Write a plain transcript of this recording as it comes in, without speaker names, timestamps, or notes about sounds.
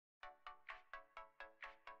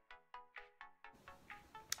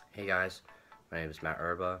Hey guys, my name is Matt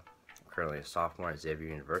Erba. I'm currently a sophomore at Xavier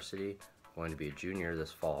University, going to be a junior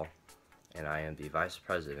this fall, and I am the vice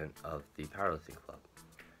president of the Powerlifting Club.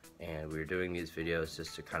 And we're doing these videos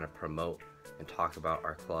just to kind of promote and talk about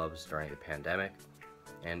our clubs during the pandemic.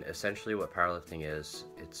 And essentially what powerlifting is,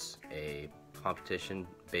 it's a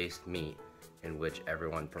competition-based meet in which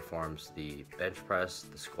everyone performs the bench press,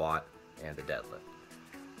 the squat, and the deadlift.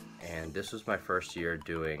 And this was my first year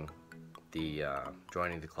doing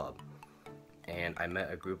joining the club, and I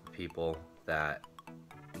met a group of people that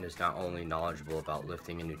is not only knowledgeable about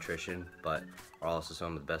lifting and nutrition, but are also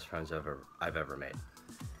some of the best friends I've ever made.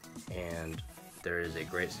 And there is a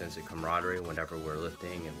great sense of camaraderie whenever we're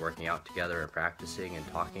lifting and working out together and practicing and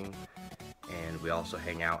talking. And we also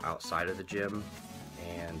hang out outside of the gym,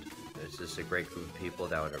 and it's just a great group of people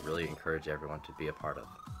that I would really encourage everyone to be a part of.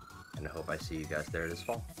 And I hope I see you guys there this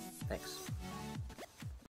fall. Thanks.